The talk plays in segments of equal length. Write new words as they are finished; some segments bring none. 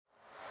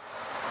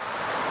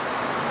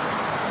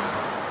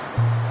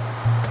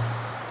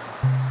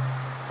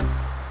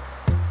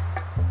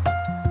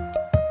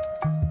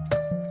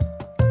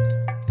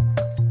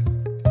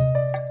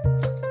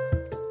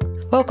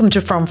Welcome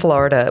to From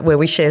Florida, where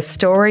we share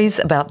stories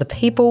about the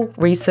people,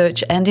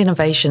 research and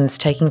innovations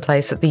taking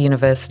place at the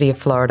University of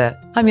Florida.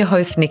 I'm your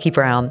host, Nikki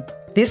Brown.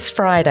 This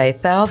Friday,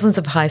 thousands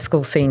of high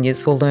school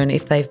seniors will learn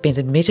if they've been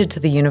admitted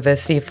to the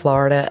University of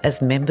Florida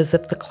as members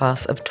of the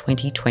class of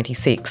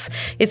 2026.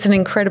 It's an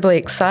incredibly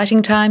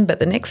exciting time, but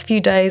the next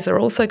few days are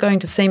also going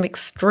to seem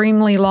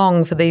extremely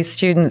long for these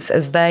students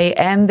as they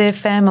and their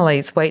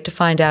families wait to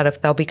find out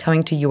if they'll be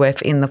coming to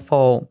UF in the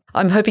fall.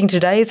 I'm hoping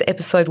today's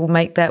episode will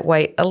make that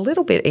wait a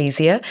little bit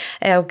easier.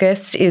 Our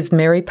guest is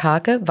Mary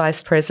Parker,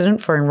 Vice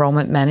President for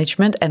Enrollment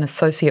Management and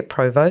Associate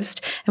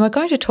Provost, and we're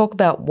going to talk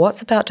about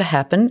what's about to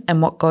happen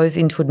and what goes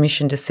into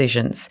admission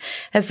decisions.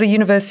 As the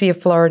University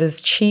of Florida's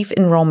Chief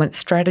Enrollment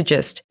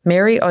Strategist,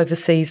 Mary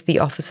oversees the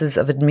offices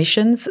of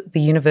admissions,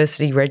 the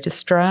University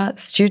Registrar,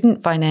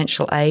 Student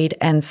Financial Aid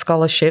and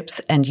Scholarships,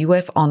 and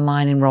UF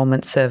Online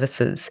Enrollment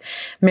Services.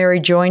 Mary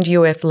joined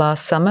UF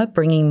last summer,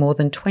 bringing more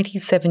than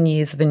 27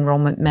 years of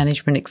enrollment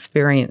management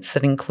experience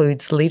that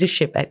includes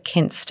leadership at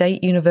Kent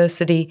State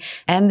University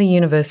and the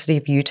University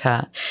of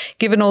Utah.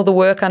 Given all the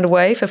work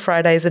underway for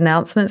Friday's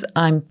announcements,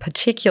 I'm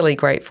particularly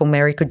grateful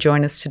Mary could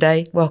join us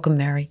today. Welcome,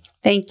 Mary.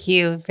 Thank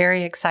you.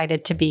 Very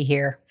excited to be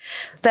here.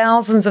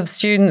 Thousands of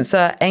students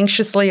are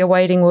anxiously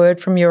awaiting word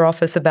from your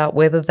office about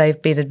whether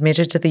they've been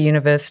admitted to the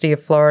University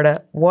of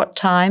Florida. What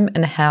time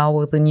and how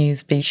will the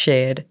news be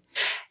shared?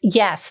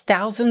 Yes,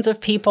 thousands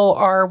of people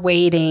are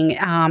waiting.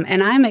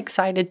 And I'm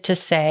excited to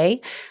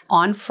say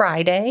on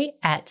Friday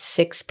at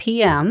 6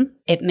 p.m.,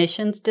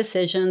 admissions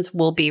decisions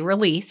will be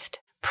released.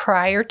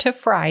 Prior to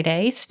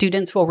Friday,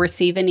 students will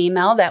receive an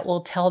email that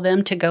will tell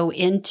them to go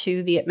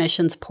into the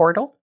admissions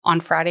portal. On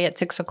Friday at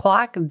 6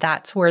 o'clock,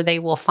 that's where they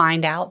will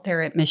find out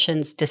their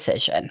admissions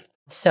decision.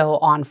 So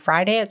on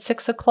Friday at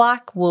 6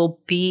 o'clock will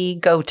be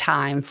go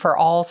time for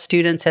all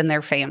students and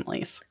their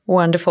families.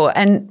 Wonderful.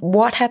 And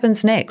what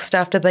happens next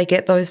after they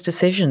get those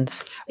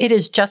decisions? It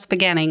is just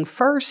beginning.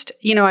 First,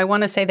 I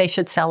want to say they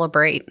should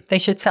celebrate. They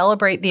should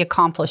celebrate the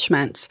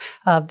accomplishments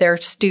of their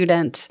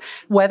students.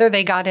 Whether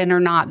they got in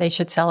or not, they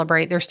should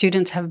celebrate. Their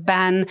students have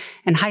been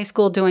in high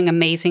school doing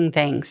amazing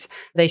things.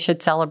 They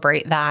should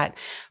celebrate that.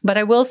 But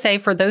I will say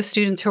for those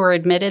students who are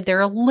admitted, there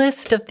are a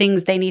list of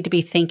things they need to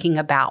be thinking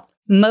about.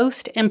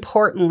 Most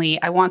importantly,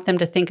 I want them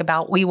to think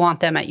about we want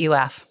them at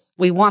UF.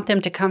 We want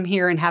them to come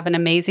here and have an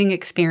amazing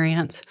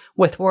experience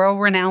with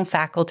world-renowned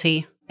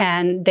faculty,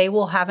 and they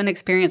will have an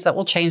experience that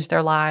will change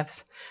their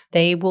lives.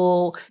 They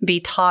will be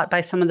taught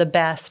by some of the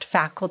best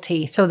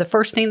faculty. So the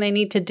first thing they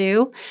need to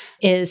do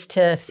is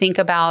to think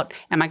about,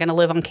 am I going to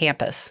live on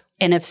campus?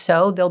 And if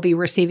so, they'll be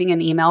receiving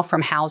an email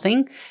from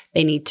housing.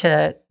 They need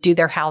to do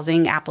their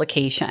housing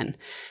application.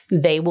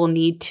 They will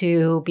need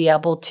to be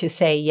able to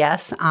say,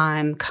 yes,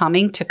 I'm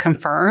coming to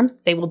confirm.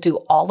 They will do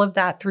all of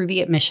that through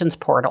the admissions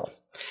portal.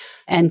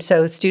 And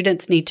so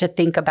students need to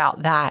think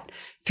about that.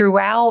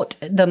 Throughout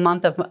the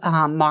month of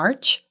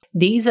March,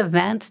 these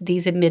events,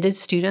 these admitted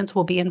students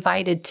will be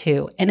invited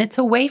to, and it's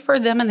a way for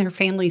them and their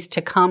families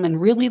to come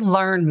and really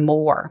learn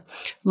more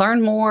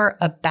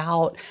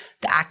about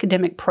the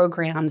academic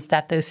programs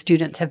that those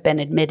students have been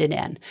admitted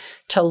in,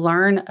 to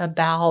learn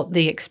about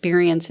the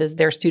experiences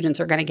their students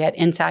are going to get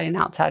inside and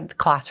outside of the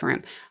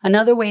classroom.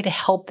 Another way to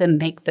help them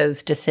make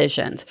those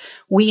decisions.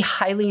 We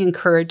highly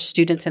encourage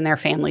students and their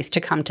families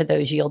to come to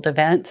those yield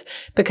events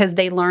because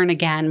they learn,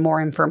 again,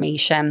 more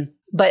information.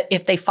 But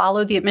if they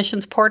follow the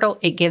admissions portal,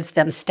 it gives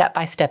them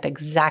step-by-step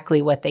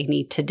exactly what they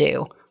need to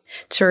do.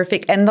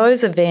 Terrific. And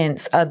those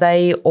events, are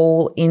they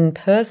all in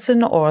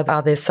person or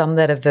are there some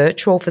that are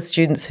virtual for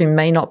students who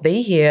may not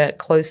be here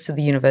close to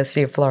the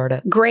University of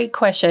Florida? Great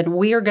question.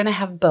 We are going to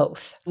have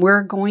both.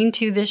 We're going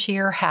to this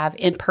year have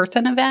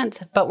in-person events,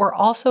 but we're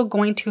also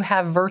going to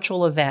have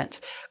virtual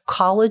events.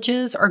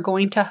 Colleges are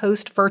going to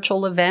host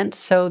virtual events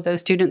so those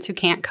students who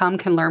can't come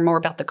can learn more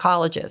about the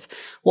colleges.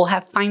 We'll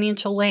have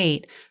financial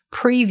aid.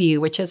 Preview,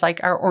 which is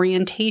like our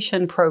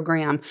orientation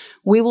program.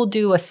 We will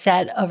do a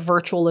set of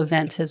virtual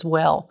events as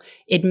well.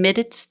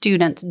 Admitted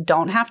students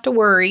don't have to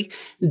worry.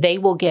 They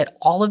will get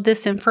all of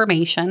this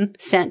information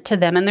sent to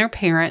them and their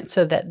parents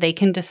so that they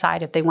can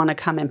decide if they want to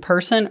come in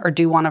person or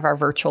do one of our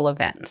virtual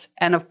events.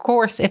 And of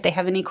course, if they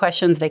have any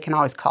questions, they can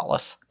always call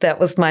us. That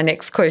was my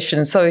next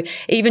question. So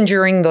even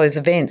during those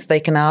events, they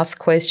can ask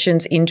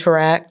questions,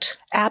 interact?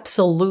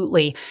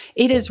 Absolutely.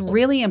 It is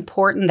really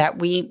important that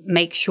we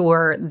make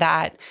sure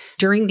that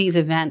during these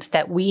events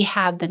that we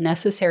have the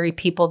necessary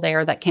people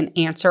there that can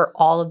answer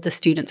all of the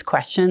students'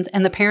 questions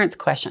and the parents'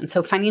 questions.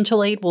 So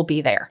financial aid will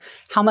be there.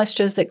 How much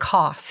does it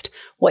cost?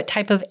 What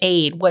type of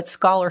aid? What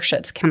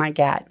scholarships can I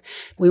get?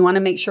 We want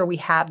to make sure we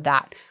have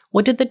that.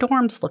 What did the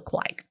dorms look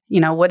like?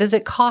 What does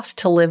it cost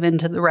to live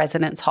into the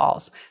residence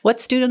halls?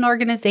 What student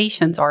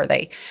organizations are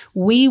they?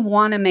 We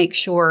want to make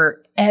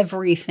sure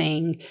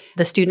everything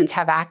the students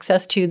have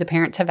access to, the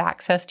parents have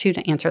access to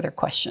answer their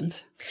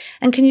questions.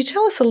 And can you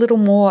tell us a little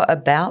more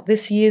about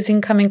this year's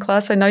incoming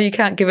class? I know you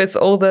can't give us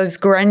all those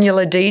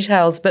granular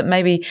details, but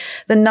maybe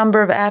the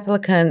number of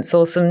applicants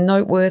or some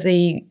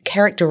noteworthy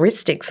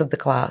characteristics of the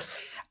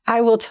class.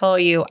 I will tell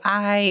you,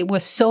 I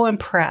was so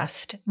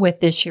impressed with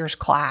this year's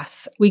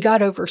class. We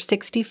got over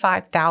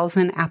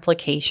 65,000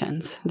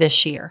 applications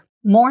this year.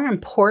 More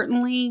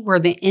importantly, were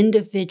the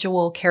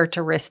individual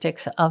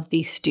characteristics of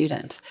these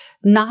students.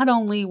 Not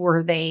only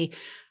were they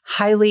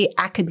highly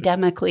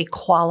academically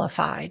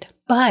qualified,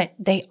 but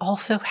they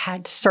also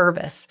had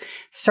service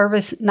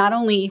not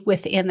only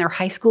within their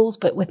high schools,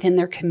 but within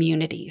their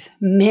communities.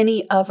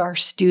 Many of our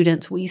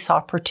students we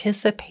saw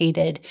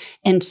participated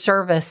in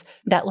service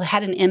that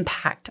had an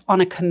impact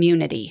on a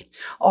community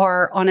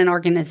or on an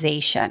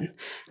organization.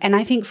 And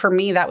I think for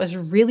me, that was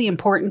really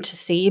important to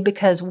see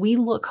because we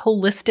look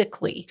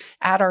holistically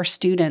at our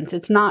students.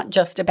 It's not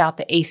just about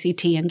the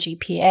ACT and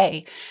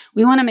GPA.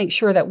 We want to make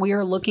sure that we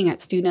are looking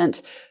at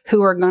students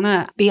who are going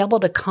to be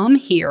able to come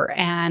here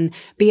and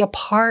be a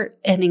part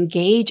and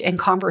engage in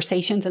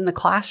conversations in the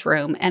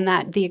classroom, and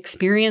that the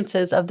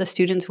experiences of the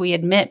students we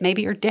admit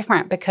maybe are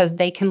different because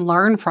they can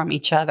learn from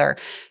each other.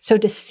 So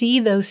to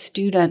see those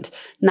students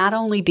not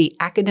only be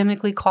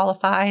academically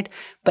qualified,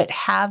 but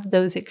have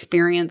those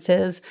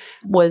experiences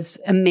was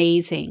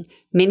amazing.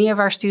 Many of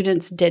our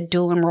students did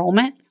dual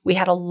enrollment. We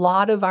had a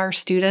lot of our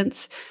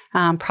students,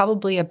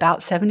 probably about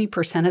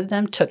 70% of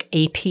them took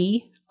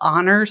AP,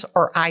 honors,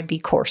 or IB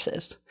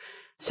courses.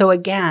 So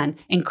again,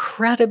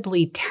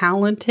 incredibly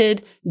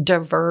talented,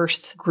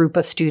 diverse group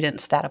of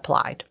students that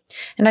applied.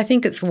 And I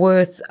think it's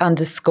worth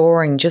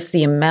underscoring just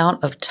the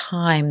amount of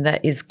time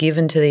that is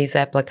given to these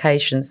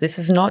applications. This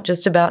is not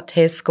just about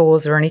test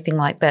scores or anything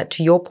like that.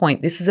 To your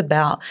point, this is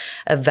about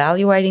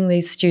evaluating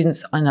these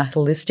students on a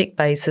holistic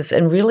basis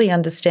and really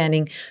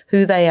understanding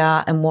who they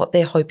are and what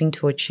they're hoping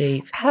to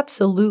achieve.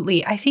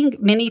 Absolutely. I think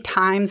many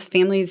times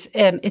families,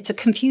 it's a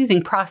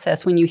confusing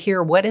process when you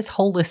hear what is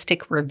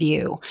holistic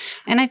review.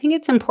 And I think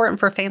it's important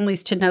for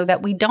families to know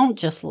that we don't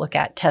just look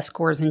at test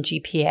scores and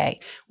GPA.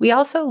 We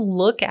also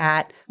look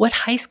at what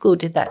high school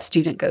did that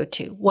student go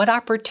to? What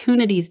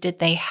opportunities did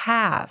they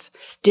have?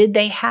 Did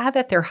they have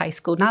at their high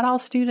school? Not all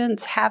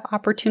students have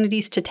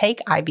opportunities to take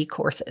IB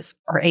courses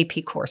or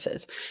AP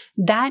courses.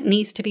 That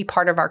needs to be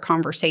part of our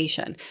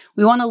conversation.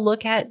 We want to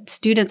look at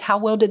students, how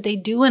well did they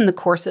do in the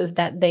courses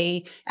that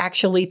they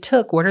actually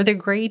took? What are their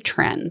grade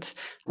trends?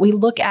 We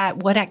look at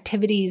what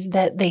activities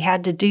that they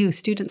had to do.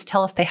 Students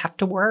tell us they have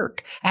to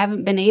work. I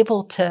haven't been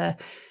able to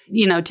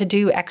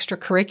do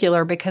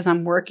extracurricular because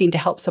I'm working to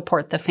help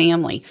support the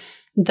family.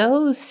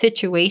 Those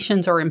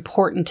situations are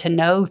important to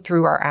know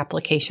through our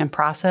application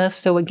process.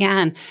 So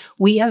again,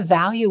 we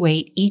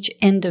evaluate each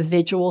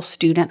individual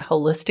student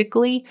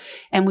holistically,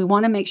 and we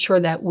want to make sure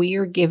that we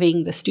are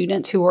giving the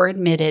students who are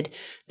admitted,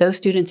 those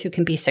students who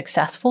can be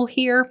successful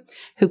here,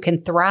 who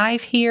can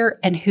thrive here,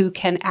 and who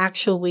can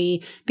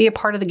actually be a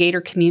part of the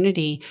Gator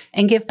community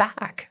and give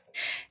back.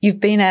 You've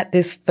been at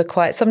this for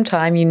quite some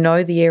time. You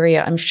know the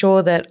area. I'm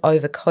sure that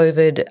over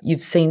COVID,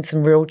 you've seen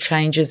some real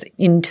changes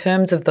in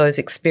terms of those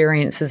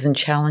experiences and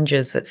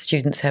challenges that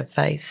students have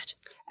faced.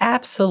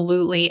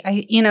 Absolutely.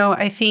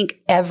 I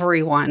think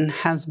everyone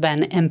has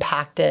been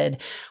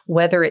impacted,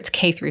 whether it's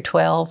K through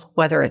 12,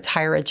 whether it's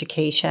higher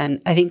education.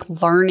 I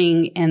think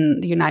learning in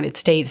the United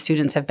States,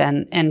 students have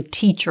been, and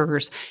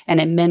teachers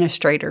and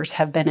administrators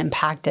have been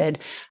impacted.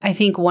 I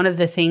think one of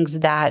the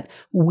things that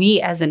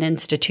we as an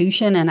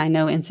institution, and I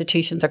know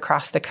institutions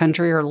across the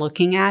country are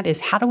looking at, is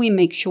how do we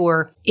make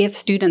sure if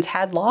students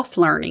had lost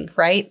learning,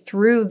 right,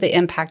 through the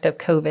impact of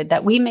COVID,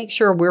 that we make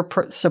sure we're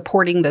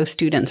supporting those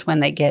students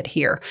when they get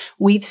here.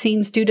 We've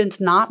seen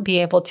students not be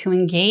able to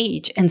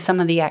engage in some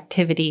of the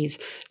activities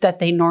that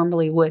they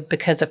normally would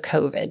because of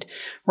COVID,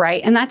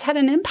 right? And that's had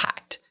an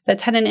impact.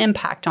 That's had an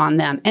impact on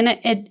them. And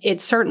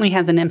it certainly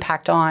has an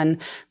impact on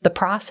the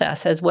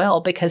process as well,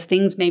 because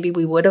things maybe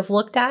we would have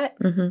looked at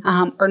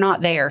are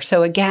not there.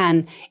 So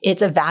again,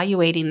 it's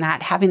evaluating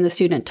that, having the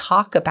student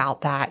talk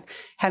about that,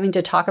 having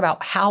to talk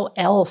about how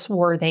else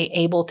were they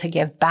able to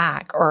give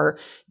back or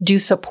do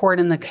support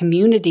in the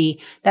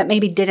community that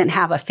maybe didn't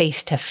have a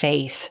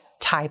face-to-face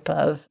type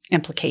of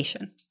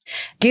implication.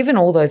 Given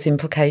all those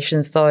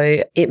implications,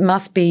 though, it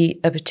must be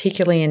a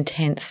particularly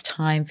intense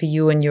time for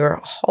you and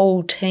your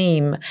whole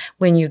team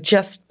when you're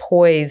just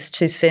poised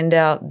to send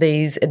out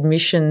these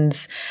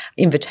admissions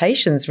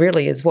invitations,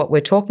 really, is what we're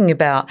talking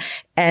about,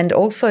 and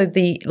also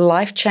the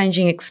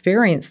life-changing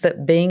experience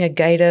that being a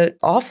Gator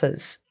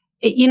offers.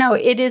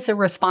 It is a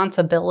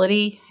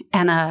responsibility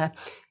and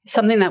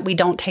something that we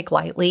don't take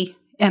lightly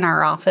in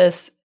our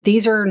office.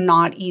 These are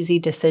not easy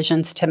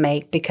decisions to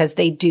make because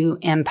they do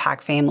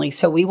impact families.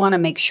 So we want to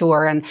make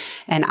sure, and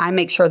I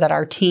make sure that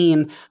our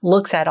team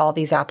looks at all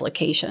these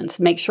applications,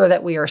 make sure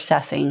that we are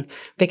assessing,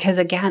 because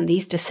again,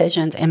 these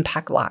decisions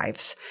impact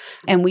lives.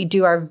 And we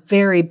do our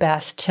very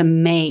best to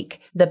make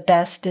the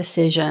best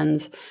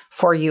decisions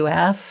for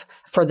UF,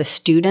 for the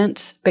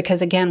students,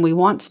 because again, we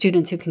want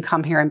students who can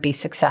come here and be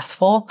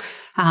successful,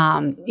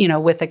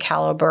 with the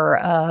caliber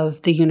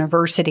of the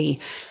university.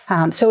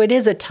 So it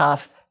is a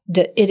tough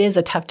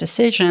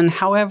decision.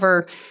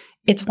 However,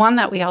 it's one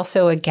that we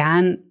also,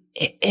 again,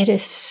 it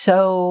is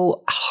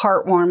so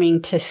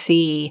heartwarming to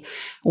see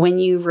when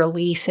you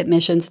release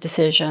admissions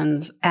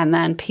decisions and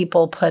then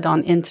people put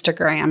on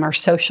Instagram or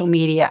social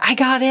media, I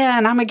got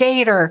in, I'm a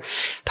Gator,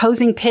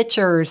 posing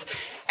pictures.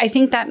 I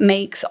think that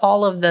makes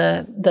all of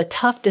the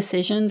tough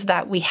decisions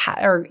that we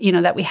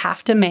that we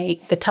have to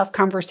make, the tough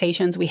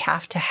conversations we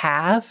have to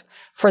have.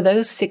 For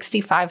those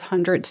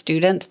 6,500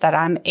 students that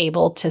I'm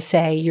able to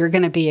say, you're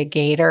going to be a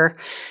Gator.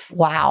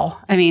 Wow.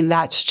 I mean,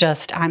 that's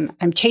just, I'm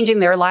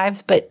changing their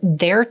lives, but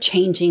they're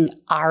changing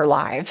our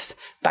lives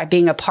by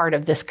being a part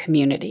of this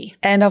community.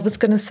 And I was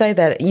going to say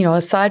that,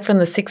 aside from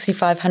the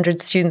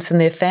 6,500 students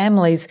and their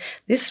families,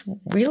 this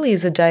really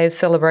is a day of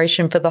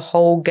celebration for the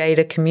whole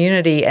Gator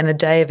community and a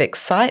day of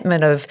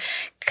excitement of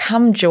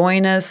come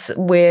join us.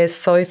 We're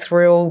so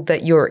thrilled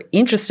that you're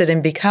interested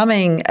in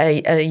becoming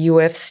a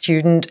UF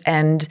student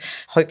and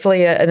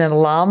hopefully an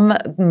alum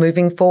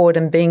moving forward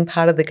and being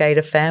part of the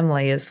Gator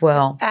family as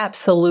well.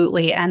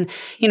 Absolutely. And,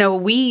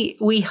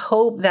 we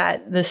hope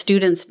that the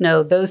students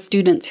know, those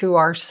students who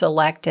are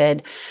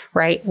selected,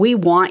 right, we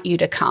want you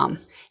to come.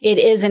 It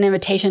is an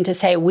invitation to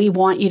say, we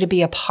want you to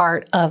be a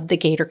part of the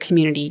Gator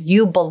community.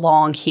 You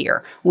belong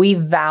here. We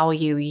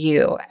value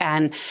you.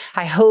 And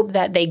I hope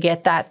that they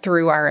get that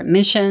through our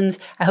admissions.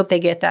 I hope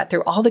they get that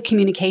through all the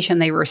communication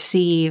they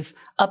receive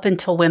up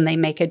until when they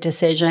make a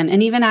decision.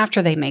 And even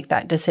after they make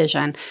that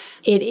decision,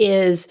 it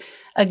is,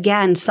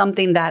 again,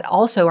 something that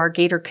also our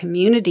Gator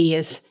community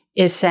is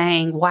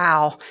saying,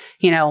 wow,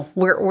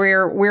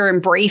 we're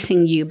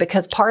embracing you,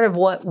 because part of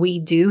what we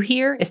do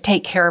here is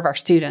take care of our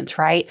students,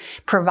 right?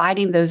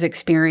 Providing those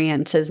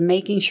experiences,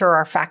 making sure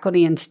our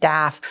faculty and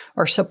staff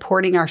are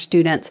supporting our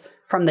students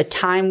from the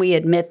time we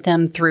admit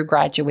them through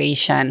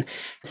graduation.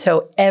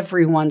 So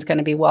everyone's going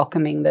to be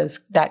welcoming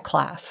that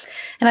class.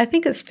 And I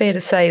think it's fair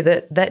to say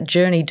that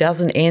journey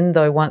doesn't end,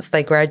 though, once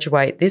they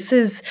graduate. This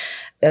is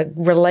a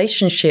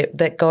relationship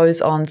that goes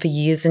on for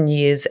years and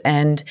years,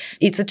 and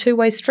it's a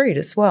two-way street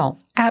as well.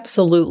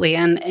 Absolutely.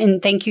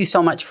 And thank you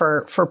so much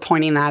for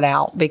pointing that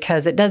out,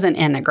 because it doesn't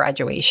end at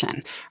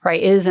graduation,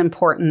 right? It is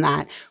important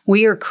that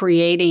we are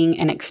creating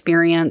an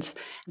experience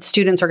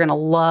students are going to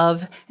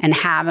love and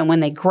have. And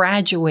when they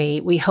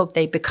graduate, we hope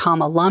they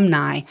become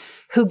alumni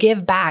who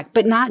give back,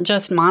 but not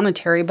just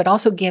monetary, but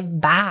also give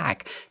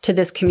back to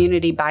this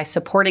community by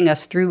supporting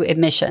us through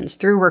admissions,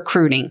 through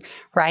recruiting,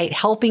 right?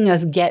 Helping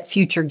us get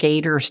future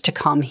Gators to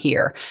come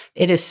here.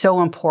 It is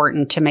so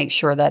important to make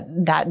sure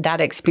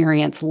that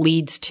experience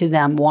leads to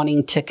them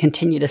wanting to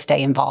continue to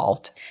stay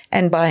involved.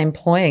 And by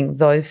employing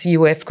those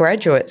UF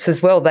graduates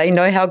as well, they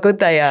know how good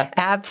they are.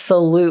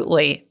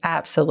 Absolutely.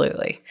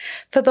 Absolutely.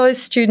 For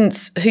those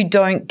students who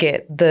don't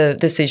get the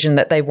decision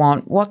that they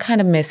want, what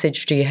kind of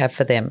message do you have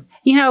for them?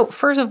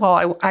 First of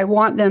all, I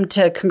want them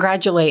to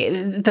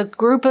congratulate the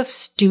group of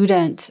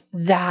students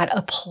that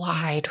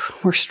applied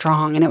were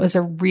strong, and it was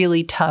a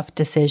really tough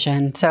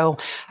decision. So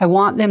I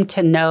want them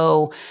to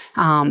know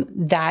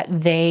that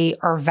they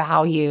are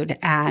valued,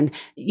 and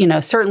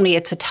certainly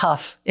it's a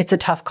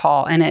tough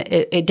call, and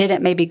it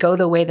didn't maybe go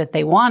the way that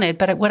they wanted.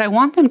 But what I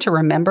want them to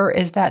remember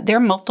is that there are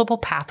multiple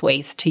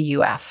pathways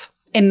to UF.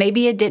 And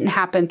maybe it didn't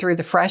happen through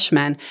the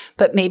freshman,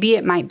 but maybe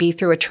it might be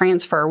through a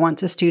transfer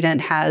once a student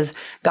has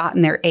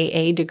gotten their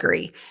AA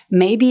degree.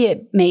 Maybe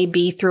it may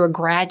be through a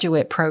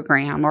graduate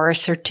program or a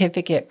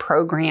certificate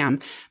program,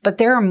 but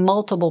there are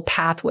multiple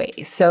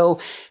pathways. So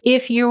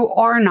if you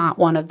are not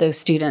one of those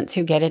students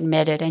who get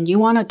admitted and you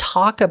want to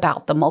talk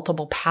about the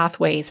multiple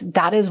pathways,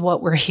 that is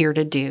what we're here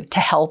to do, to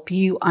help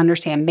you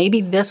understand.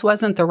 Maybe this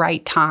wasn't the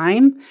right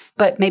time,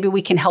 but maybe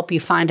we can help you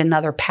find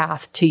another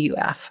path to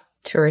UF.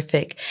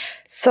 Terrific.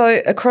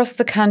 So across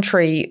the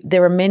country,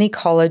 there are many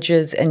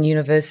colleges and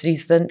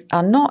universities that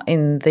are not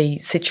in the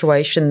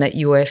situation that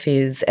UF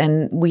is,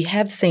 and we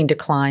have seen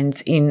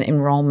declines in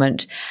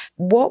enrolment.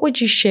 What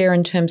would you share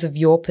in terms of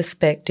your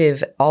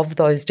perspective of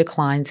those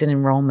declines in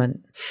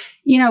enrolment?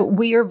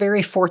 We are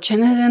very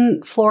fortunate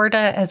in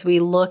Florida as we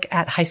look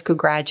at high school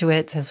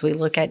graduates, as we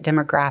look at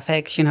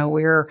demographics.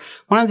 We're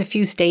one of the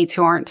few states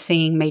who aren't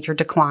seeing major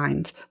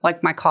declines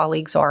like my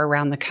colleagues are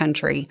around the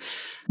country.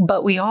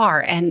 But we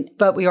are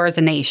as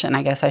a nation,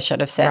 I guess I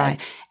should have said.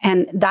 Right.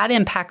 And that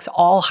impacts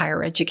all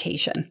higher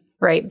education,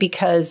 right?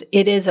 Because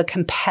it is a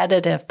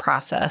competitive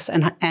process,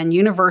 and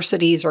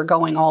universities are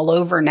going all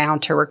over now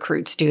to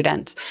recruit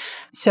students.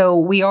 So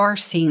we are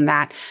seeing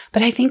that.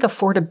 But I think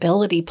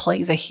affordability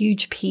plays a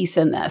huge piece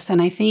in this.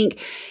 And I think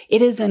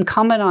it is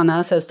incumbent on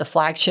us as the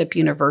flagship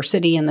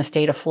university in the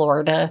state of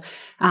Florida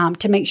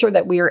to make sure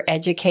that we are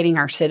educating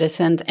our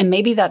citizens. And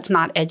maybe that's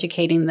not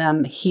educating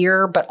them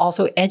here, but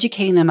also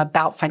educating them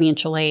about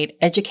financial aid,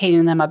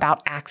 educating them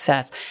about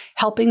access,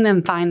 helping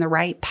them find the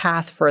right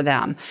path for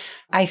them.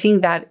 I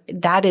think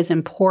that is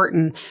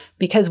important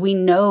because we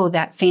know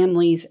that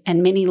families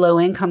and many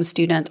low-income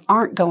students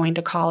aren't going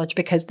to college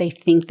because they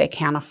think they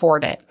can't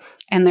afford it.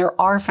 And there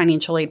are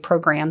financial aid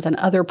programs and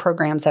other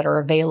programs that are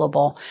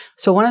available.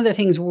 So one of the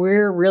things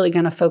we're really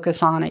going to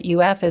focus on at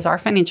UF is our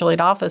financial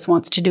aid office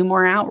wants to do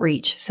more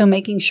outreach outreach. So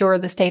making sure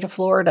the state of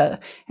Florida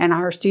and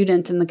our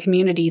students in the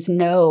communities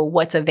know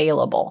what's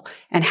available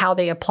and how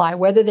they apply,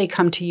 whether they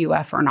come to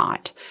UF or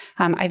not.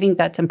 I think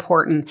that's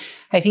important.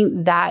 I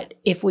think that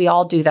if we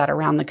all do that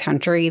around the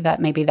country, that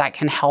maybe that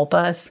can help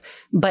us.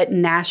 But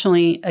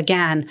nationally,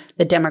 again,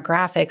 the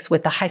demographics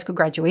with the high school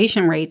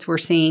graduation rates, we're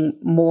seeing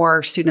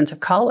more students of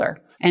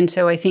color. And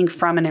so I think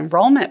from an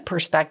enrollment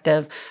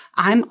perspective,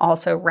 I'm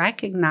also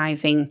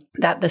recognizing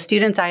that the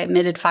students I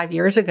admitted 5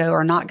 years ago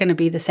are not going to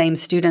be the same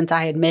students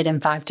I admit in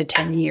 5 to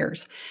 10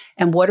 years.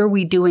 And what are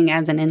we doing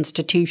as an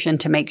institution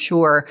to make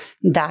sure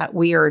that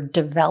we are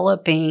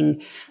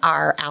developing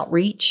our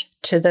outreach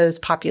to those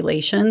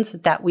populations,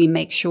 that we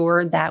make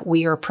sure that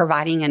we are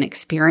providing an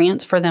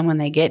experience for them when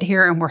they get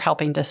here and we're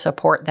helping to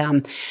support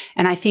them.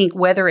 And I think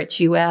whether it's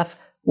UF,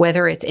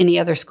 whether it's any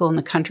other school in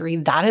the country,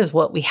 that is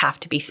what we have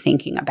to be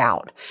thinking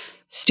about.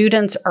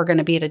 Students are going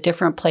to be at a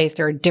different place.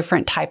 They're a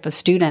different type of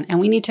student. And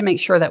we need to make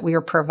sure that we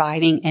are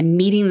providing and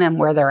meeting them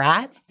where they're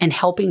at and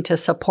helping to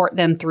support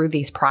them through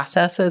these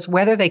processes,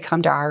 whether they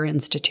come to our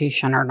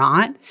institution or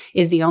not,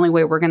 is the only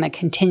way we're going to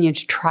continue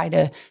to try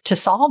to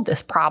solve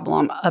this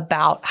problem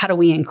about how do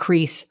we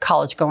increase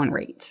college going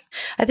rates.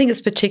 I think it's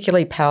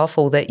particularly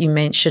powerful that you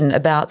mention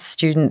about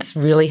students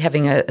really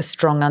having a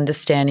strong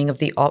understanding of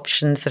the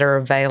options that are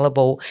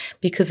available,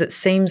 because it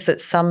seems that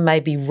some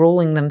may be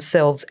ruling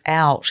themselves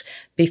out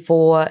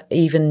before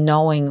even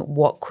knowing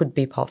what could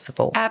be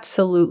possible.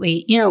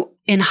 Absolutely.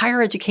 In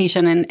higher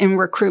education and in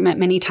recruitment,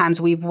 many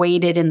times we've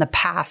waited in the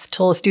past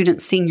till a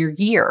student's senior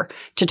year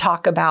to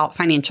talk about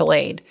financial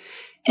aid.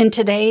 In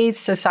today's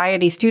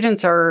society,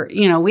 students are,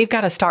 we've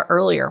got to start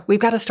earlier. We've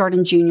got to start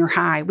in junior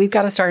high. We've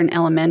got to start in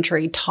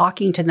elementary,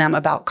 talking to them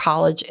about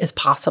college is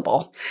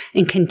possible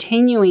and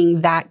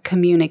continuing that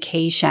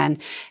communication.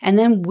 And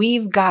then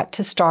we've got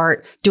to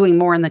start doing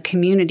more in the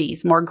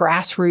communities, more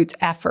grassroots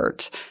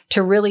efforts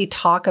to really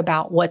talk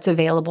about what's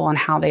available and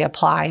how they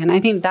apply. And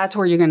I think that's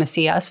where you're going to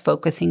see us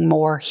focusing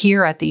more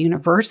here at the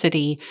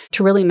university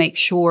to really make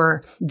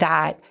sure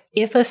that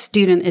if a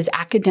student is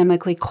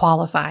academically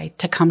qualified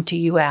to come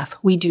to UF,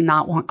 we do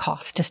not want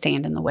costs to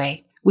stand in the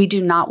way. We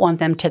do not want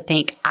them to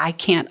think, I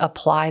can't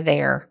apply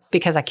there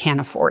because I can't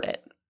afford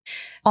it.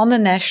 On the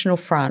national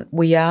front,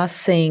 we are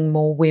seeing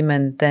more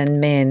women than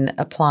men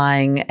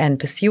applying and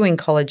pursuing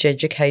college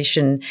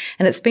education,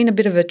 and it's been a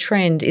bit of a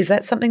trend. Is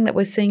that something that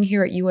we're seeing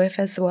here at UF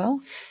as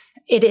well?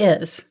 It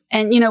is.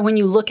 And, when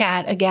you look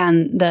at,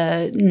 again,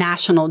 the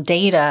national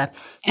data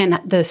and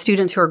the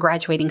students who are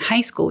graduating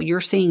high school, you're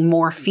seeing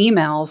more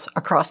females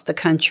across the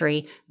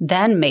country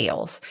than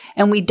males.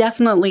 And we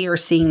definitely are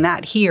seeing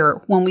that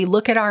here. When we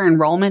look at our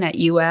enrollment at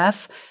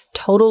UF,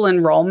 total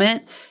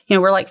enrollment,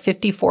 we're like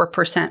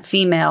 54%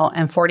 female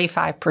and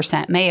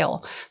 45%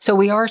 male. So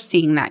we are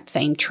seeing that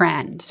same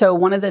trend. So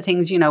one of the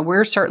things,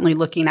 we're certainly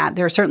looking at,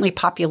 there are certainly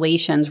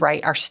populations,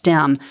 right? Our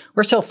STEM,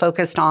 we're still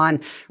focused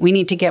on, we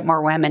need to get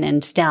more women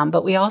in STEM,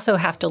 but we also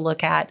have to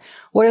look at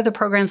what are the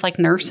programs like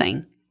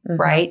nursing,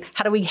 right?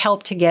 How do we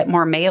help to get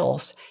more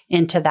males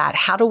into that?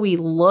 How do we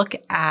look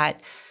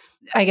at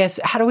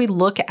how do we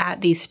look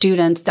at these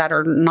students that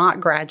are not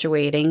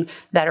graduating,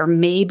 that are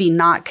maybe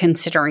not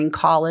considering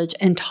college,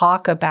 and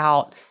talk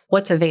about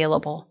what's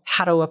available,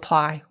 how to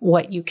apply,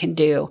 what you can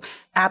do?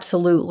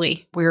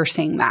 Absolutely, we're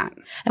seeing that.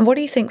 And what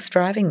do you think's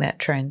driving that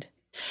trend?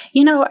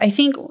 I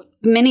think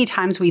many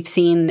times we've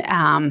seen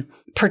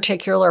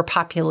particular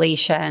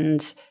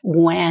populations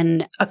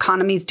when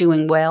economy's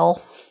doing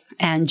well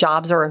and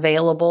jobs are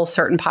available,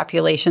 certain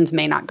populations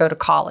may not go to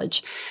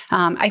college.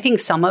 I think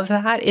some of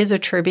that is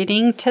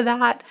attributing to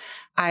that.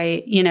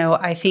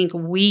 I think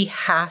we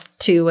have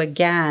to,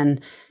 again,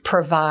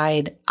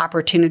 provide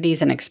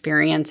opportunities and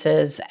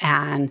experiences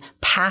and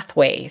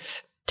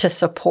pathways to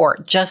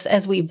support, just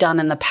as we've done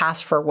in the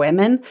past for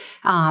women.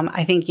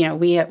 I think,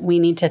 we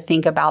need to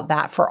think about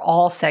that for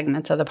all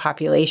segments of the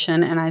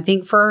population. And I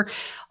think for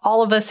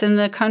all of us in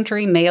the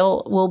country,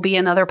 male will be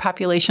another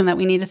population that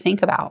we need to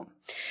think about.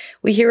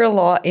 We hear a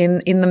lot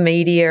in the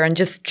media and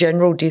just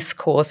general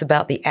discourse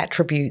about the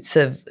attributes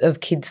of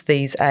kids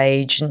these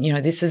age. And,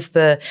 this is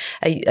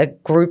a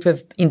group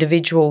of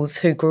individuals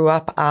who grew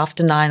up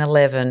after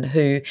 9/11,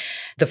 who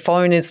the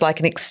phone is like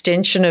an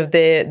extension of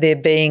their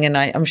being. And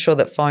I'm sure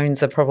that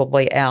phones are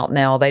probably out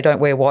now. They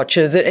don't wear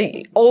watches,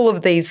 all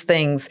of these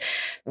things.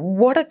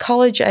 What are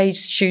college-age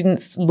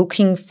students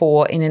looking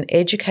for in an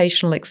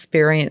educational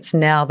experience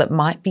now that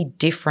might be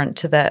different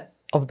to that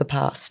of the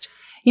past?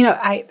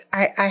 I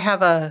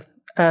have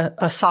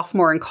a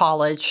sophomore in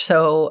college,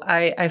 so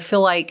I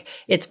feel like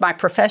it's my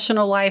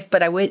professional life,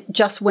 but I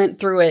just went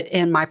through it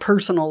in my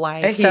personal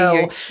life.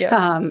 So,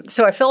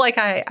 so I feel like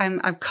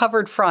I've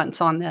covered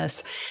fronts on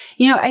this.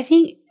 I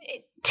think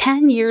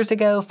 10 years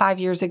ago, 5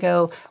 years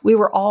ago, we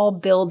were all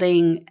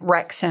building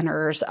rec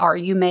centers, or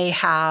you may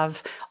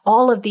have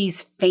all of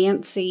these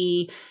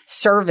fancy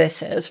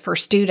services for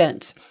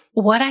students.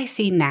 What I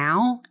see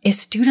now is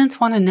students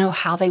want to know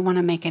how they want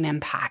to make an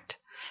impact,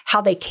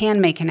 how they can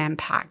make an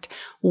impact,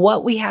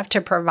 what we have to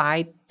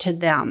provide to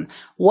them?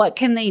 What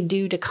can they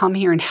do to come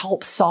here and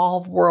help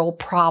solve world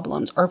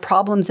problems or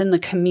problems in the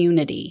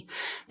community?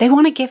 They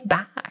want to give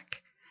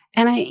back.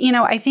 And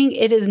I think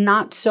it is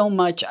not so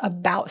much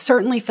about,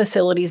 certainly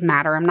facilities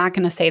matter. I'm not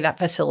going to say that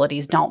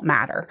facilities don't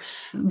matter.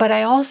 But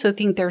I also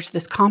think there's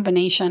this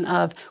combination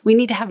of we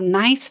need to have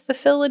nice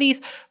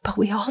facilities, but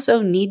we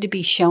also need to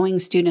be showing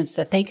students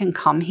that they can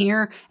come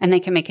here and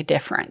they can make a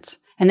difference.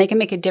 And they can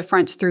make a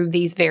difference through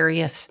these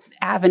various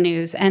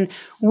avenues. And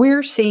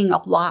we're seeing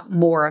a lot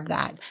more of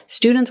that.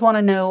 Students want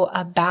to know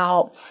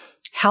about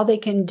how they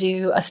can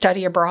do a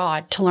study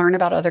abroad to learn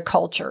about other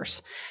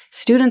cultures.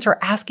 Students are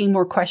asking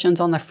more questions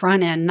on the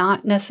front end,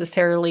 not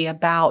necessarily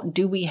about,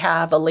 do we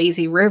have a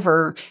lazy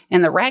river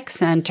in the rec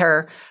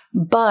center,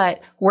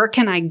 but where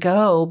can I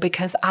go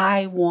because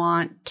I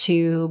want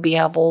to be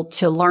able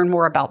to learn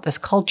more about this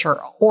culture,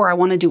 or I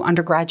want to do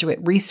undergraduate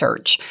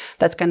research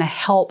that's going to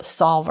help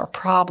solve a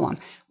problem.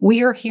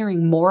 We are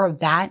hearing more of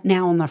that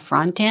now on the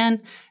front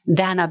end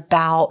than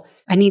about,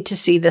 I need to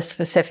see this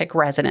specific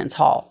residence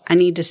hall. I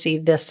need to see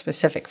this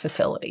specific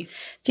facility.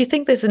 Do you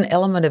think there's an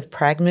element of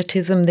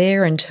pragmatism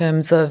there in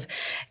terms of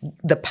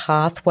the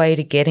pathway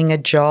to getting a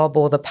job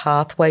or the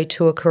pathway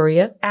to a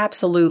career?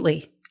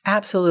 Absolutely.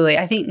 Absolutely.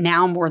 I think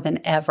now more than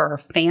ever,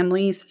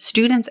 families,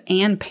 students,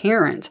 and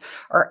parents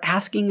are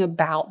asking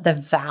about the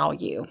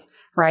value,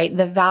 right?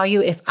 The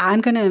value, if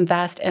I'm going to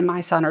invest in my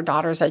son or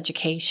daughter's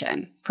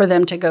education for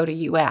them to go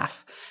to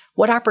UF,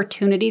 what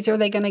opportunities are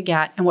they going to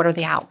get and what are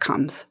the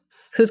outcomes?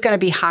 Who's going to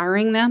be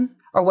hiring them?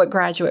 Or what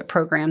graduate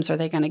programs are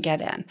they going to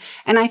get in?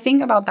 And I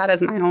think about that as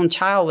my own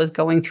child was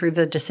going through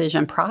the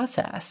decision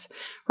process,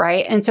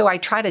 right? And so I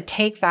try to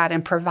take that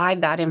and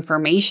provide that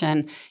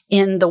information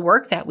in the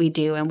work that we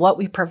do and what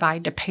we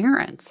provide to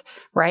parents,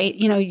 right?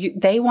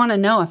 They want to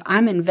know if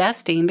I'm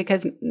investing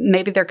because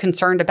maybe they're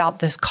concerned about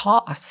this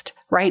cost,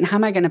 right? And how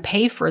am I going to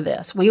pay for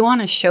this? We want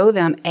to show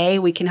them,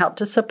 we can help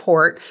to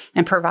support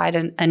and provide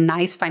a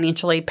nice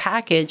financial aid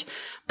package,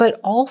 but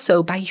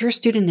also by your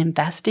student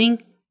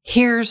investing,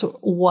 here's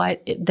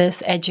what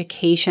this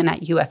education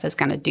at UF is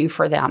going to do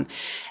for them.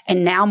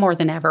 And now more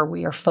than ever,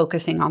 we are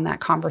focusing on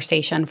that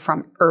conversation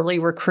from early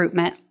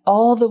recruitment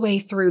all the way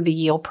through the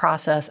yield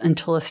process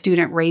until a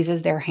student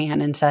raises their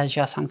hand and says,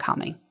 yes, I'm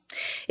coming.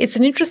 It's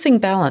an interesting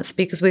balance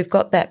because we've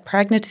got that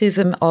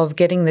pragmatism of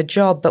getting the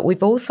job, but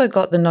we've also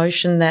got the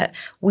notion that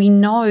we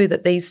know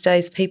that these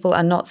days people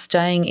are not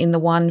staying in the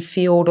one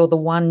field or the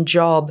one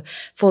job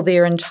for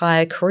their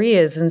entire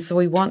careers. And so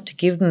we want to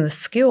give them the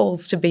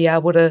skills to be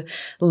able to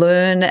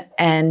learn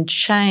and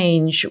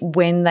change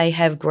when they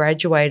have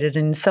graduated,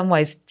 and in some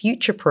ways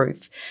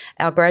future-proof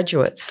our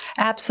graduates.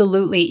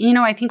 Absolutely.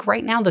 I think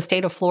right now the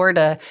state of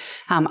Florida,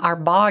 our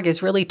BOG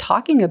is really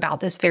talking about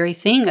this very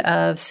thing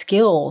of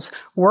skills,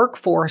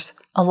 workforce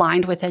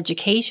aligned with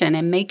education,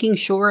 and making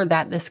sure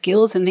that the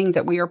skills and things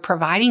that we are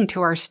providing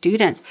to our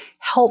students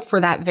help for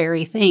that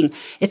very thing.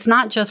 It's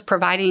not just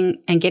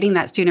providing and getting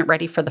that student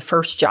ready for the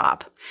first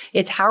job.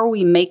 It's how are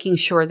we making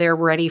sure they're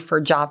ready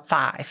for job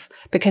 5?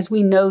 Because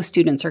we know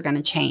students are going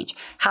to change.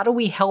 How do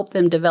we help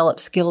them develop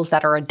skills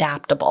that are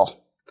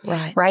adaptable?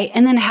 Right.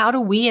 And then how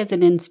do we as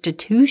an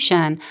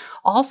institution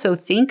also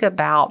think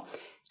about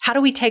how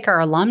do we take our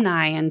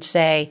alumni and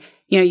say,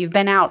 you've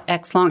been out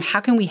X long. How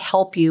can we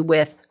help you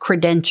with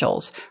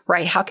credentials,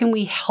 right? How can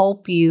we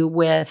help you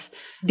with,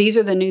 these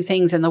are the new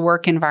things in the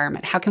work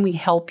environment. How can we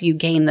help you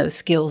gain those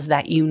skills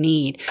that you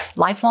need?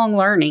 Lifelong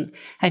learning.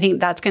 I think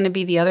that's going to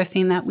be the other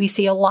thing that we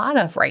see a lot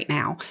of right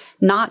now.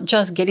 Not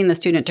just getting the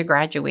student to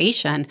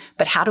graduation,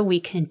 but how do we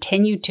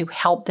continue to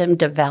help them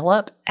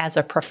develop as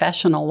a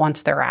professional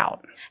once they're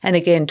out? And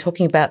again,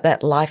 talking about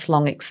that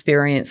lifelong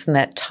experience and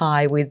that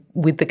tie with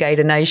the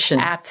Gator Nation.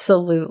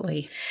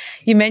 Absolutely.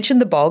 You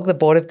mentioned the BOG, the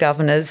Board of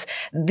Governors.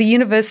 The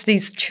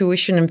university's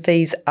tuition and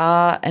fees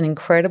are an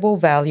incredible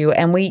value,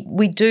 and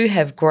we do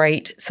have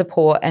great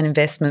support and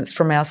investments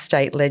from our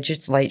state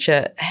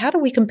legislature. How do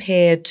we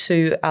compare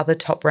to other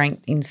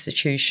top-ranked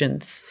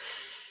institutions?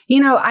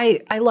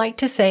 I like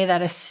to say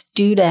that a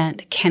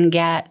student can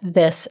get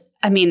this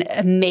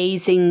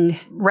amazing,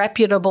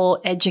 reputable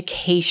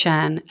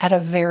education at a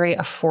very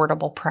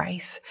affordable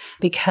price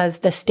because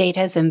the state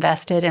has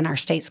invested in our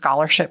state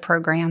scholarship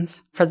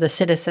programs for the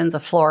citizens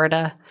of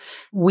Florida.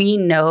 We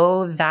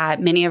know that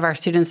many of our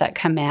students that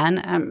come in,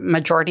 a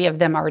majority of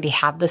them already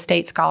have the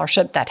state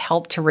scholarship that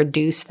helped to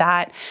reduce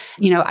that.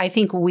 I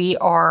think we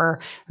are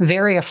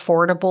very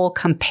affordable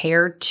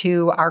compared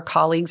to our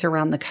colleagues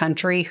around the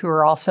country who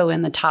are also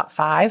in the top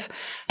 5.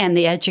 And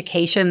the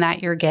education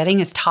that you're getting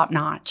is top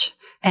notch.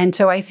 And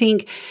so I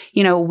think,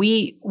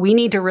 we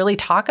need to really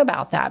talk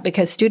about that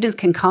because students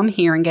can come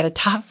here and get a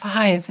top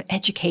 5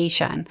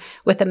 education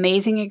with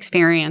amazing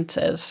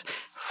experiences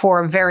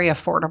for a very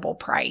affordable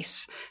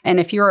price. And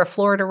if you're a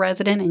Florida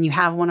resident and you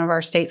have one of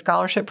our state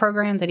scholarship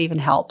programs, it even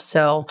helps.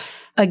 So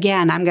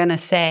again, I'm going to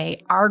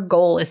say our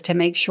goal is to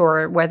make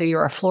sure whether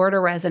you're a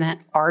Florida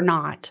resident or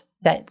not,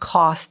 that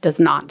cost does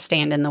not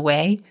stand in the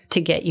way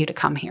to get you to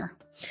come here.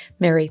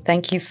 Mary,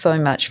 thank you so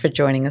much for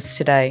joining us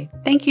today.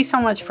 Thank you so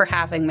much for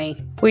having me.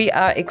 We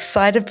are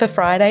excited for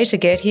Friday to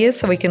get here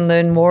so we can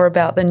learn more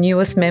about the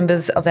newest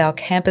members of our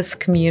campus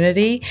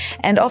community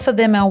and offer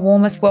them our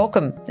warmest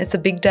welcome. It's a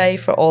big day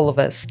for all of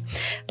us.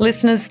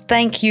 Listeners,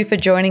 thank you for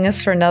joining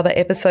us for another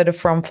episode of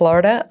From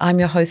Florida. I'm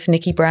your host,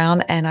 Nikki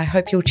Brown, and I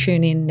hope you'll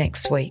tune in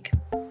next week.